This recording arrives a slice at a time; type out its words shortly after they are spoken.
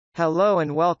Hello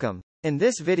and welcome. In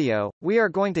this video, we are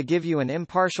going to give you an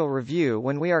impartial review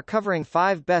when we are covering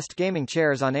 5 best gaming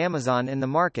chairs on Amazon in the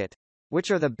market,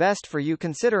 which are the best for you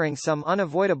considering some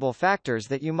unavoidable factors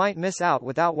that you might miss out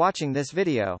without watching this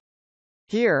video.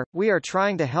 Here, we are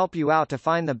trying to help you out to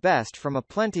find the best from a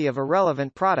plenty of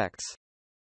irrelevant products.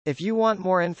 If you want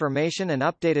more information and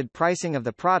updated pricing of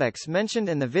the products mentioned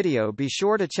in the video, be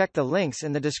sure to check the links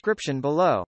in the description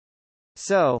below.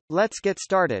 So, let's get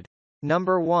started.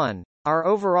 Number 1. Our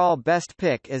overall best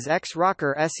pick is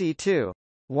AKRacing SE2.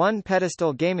 1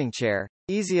 Pedestal Gaming Chair,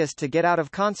 easiest to get out of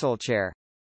console chair.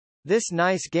 This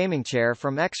nice gaming chair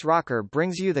from AKRacing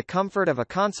brings you the comfort of a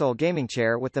console gaming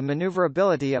chair with the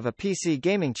maneuverability of a PC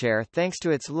gaming chair thanks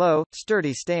to its low,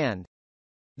 sturdy stand.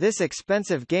 This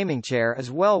expensive gaming chair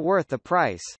is well worth the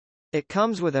price. It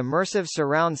comes with immersive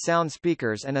surround sound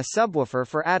speakers and a subwoofer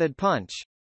for added punch.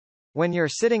 When you're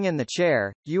sitting in the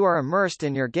chair, you are immersed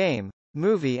in your game,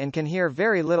 movie and can hear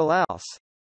very little else.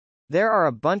 There are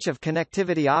a bunch of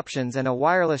connectivity options and a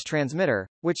wireless transmitter,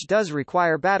 which does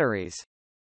require batteries.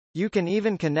 You can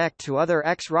even connect to other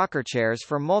AKRacing chairs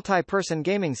for multi-person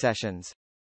gaming sessions.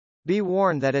 Be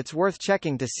warned that it's worth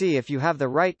checking to see if you have the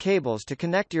right cables to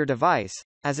connect your device,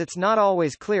 as it's not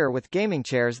always clear with gaming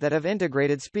chairs that have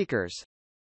integrated speakers.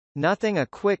 Nothing a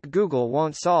quick Google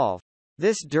won't solve.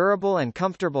 This durable and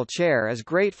comfortable chair is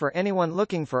great for anyone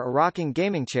looking for a rocking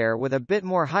gaming chair with a bit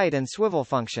more height and swivel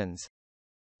functions.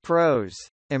 Pros: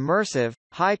 immersive,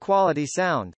 high-quality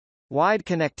sound, wide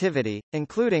connectivity,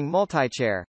 including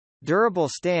multi-chair, durable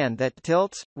stand that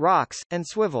tilts, rocks, and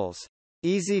swivels,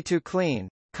 easy to clean.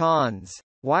 Cons: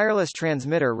 wireless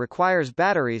transmitter requires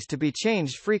batteries to be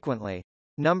changed frequently.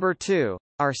 Number 2.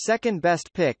 Our second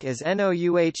best pick is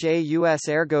NOUHAUS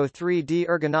Ergo 3D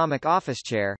Ergonomic Office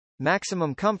Chair,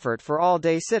 maximum comfort for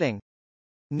all-day sitting.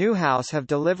 NOUHAUS have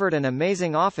delivered an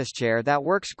amazing office chair that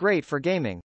works great for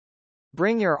gaming.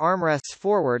 Bring your armrests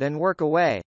forward and work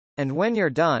away. And when you're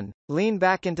done, lean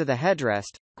back into the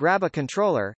headrest, grab a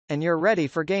controller, and you're ready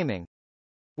for gaming.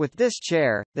 With this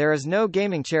chair, there is no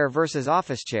gaming chair versus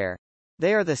office chair.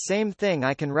 They are the same thing.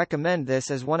 I can recommend this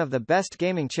as one of the best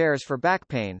gaming chairs for back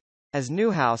pain, as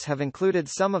NOUHAUS have included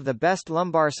some of the best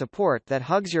lumbar support that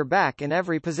hugs your back in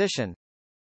every position.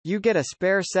 You get a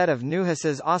spare set of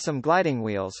NOUHAUS's awesome gliding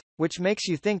wheels, which makes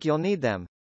you think you'll need them.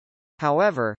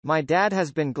 However, my dad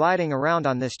has been gliding around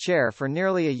on this chair for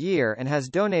nearly a year and has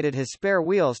donated his spare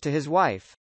wheels to his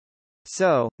wife.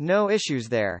 So, no issues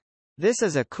there. This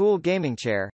is a cool gaming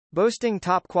chair, boasting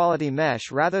top-quality mesh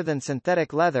rather than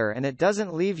synthetic leather, and it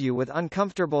doesn't leave you with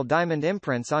uncomfortable diamond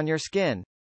imprints on your skin.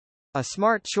 A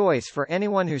smart choice for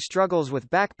anyone who struggles with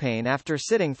back pain after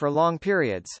sitting for long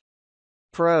periods.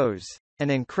 Pros: an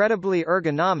incredibly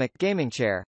ergonomic gaming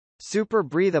chair. Super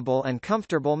breathable and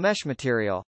comfortable mesh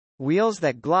material. Wheels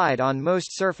that glide on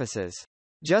most surfaces.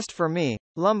 Just for me,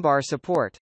 lumbar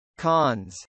support.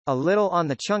 Cons: a little on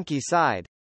the chunky side.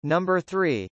 Number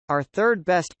 3. Our third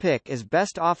best pick is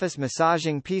Best Office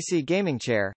Massaging PC Gaming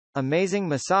Chair, Amazing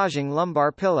Massaging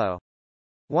Lumbar Pillow.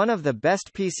 One of the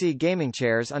best PC gaming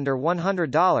chairs under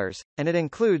 $100, and it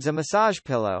includes a massage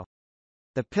pillow.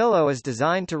 The pillow is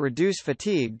designed to reduce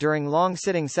fatigue during long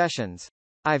sitting sessions.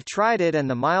 I've tried it and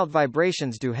the mild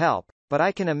vibrations do help, but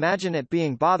I can imagine it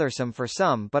being bothersome for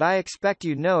some, but I expect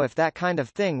you'd know if that kind of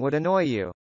thing would annoy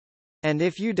you. And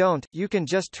if you don't, you can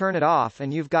just turn it off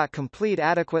and you've got complete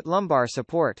adequate lumbar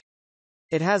support.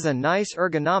 It has a nice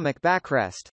ergonomic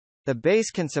backrest. The base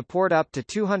can support up to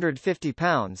 250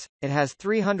 pounds, it has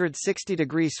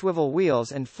 360-degree swivel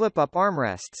wheels and flip-up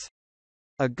armrests.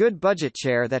 A good budget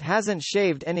chair that hasn't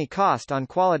shaved any cost on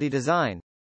quality design.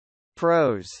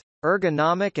 Pros: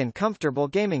 ergonomic and comfortable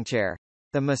gaming chair.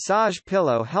 The massage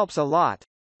pillow helps a lot.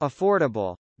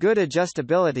 Affordable. Good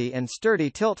adjustability and sturdy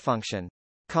tilt function.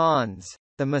 Cons: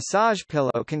 the massage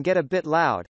pillow can get a bit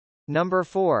loud. Number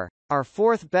 4. Our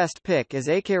fourth best pick is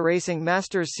AKRacing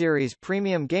Masters Series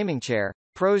Premium Gaming Chair,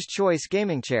 Pro's Choice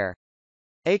Gaming Chair.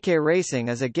 AKRacing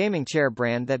is a gaming chair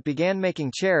brand that began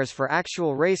making chairs for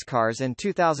actual race cars in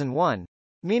 2001,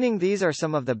 meaning these are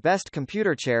some of the best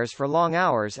computer chairs for long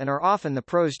hours and are often the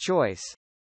pro's choice.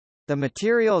 The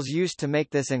materials used to make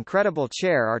this incredible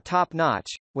chair are top-notch,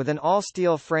 with an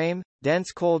all-steel frame,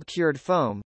 dense cold-cured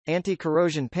foam,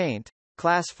 anti-corrosion paint,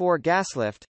 Class 4 gas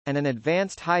lift, and an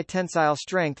advanced high-tensile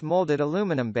strength molded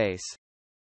aluminum base.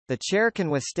 The chair can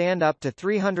withstand up to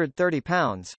 330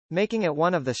 pounds, making it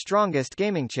one of the strongest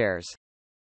gaming chairs.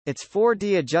 Its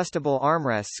 4D adjustable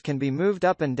armrests can be moved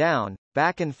up and down,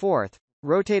 back and forth,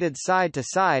 rotated side to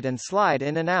side and slide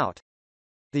in and out.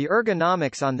 The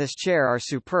ergonomics on this chair are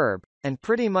superb, and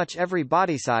pretty much every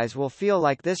body size will feel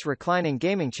like this reclining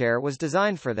gaming chair was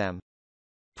designed for them.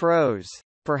 Pros.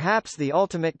 Perhaps the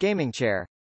ultimate gaming chair.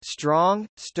 Strong,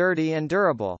 sturdy and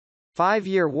durable.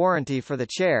 5-year warranty for the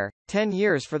chair, 10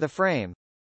 years for the frame.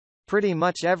 Pretty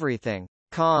much everything.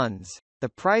 Cons. The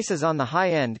price is on the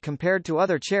high end compared to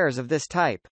other chairs of this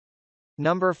type.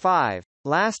 Number 5.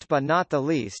 Last but not the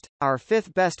least, our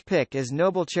 5th best pick is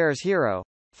Noblechairs Hero,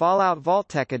 Fallout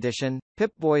Vault-Tec Edition,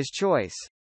 Pip-Boy's Choice.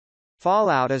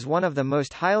 Fallout is one of the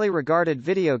most highly regarded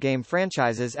video game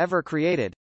franchises ever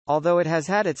created, although it has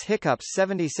had its hiccups,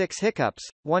 76 hiccups,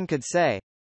 one could say.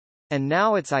 And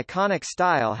now its iconic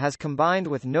style has combined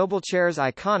with Noblechairs'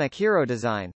 iconic hero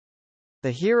design.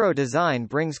 The hero design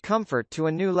brings comfort to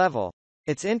a new level.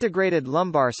 Its integrated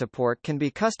lumbar support can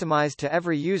be customized to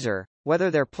every user,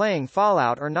 whether they're playing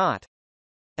Fallout or not.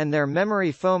 And their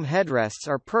memory foam headrests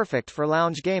are perfect for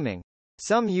lounge gaming.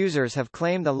 Some users have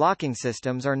claimed the locking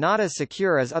systems are not as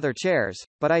secure as other chairs,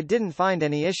 but I didn't find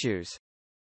any issues.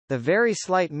 The very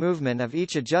slight movement of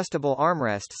each adjustable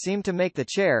armrest seemed to make the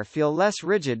chair feel less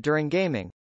rigid during gaming.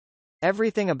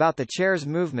 Everything about the chair's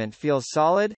movement feels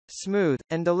solid, smooth,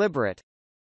 and deliberate.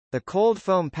 The cold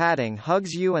foam padding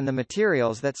hugs you and the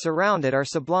materials that surround it are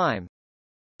sublime.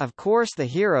 Of course the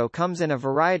Hero comes in a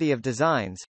variety of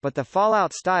designs, but the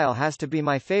Fallout style has to be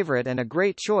my favorite and a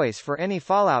great choice for any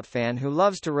Fallout fan who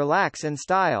loves to relax in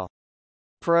style.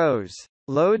 Pros.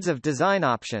 Loads of design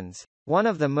options. One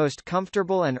of the most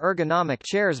comfortable and ergonomic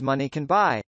chairs money can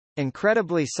buy.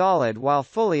 Incredibly solid while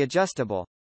fully adjustable.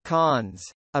 Cons.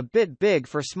 A bit big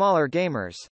for smaller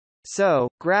gamers. So,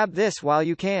 grab this while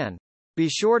you can. Be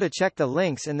sure to check the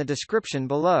links in the description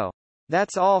below.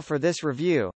 That's all for this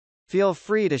review. Feel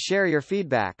free to share your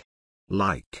feedback.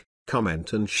 Like,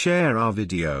 comment and share our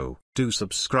video. Do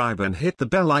subscribe and hit the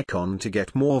bell icon to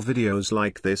get more videos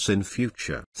like this in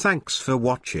future. Thanks for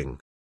watching.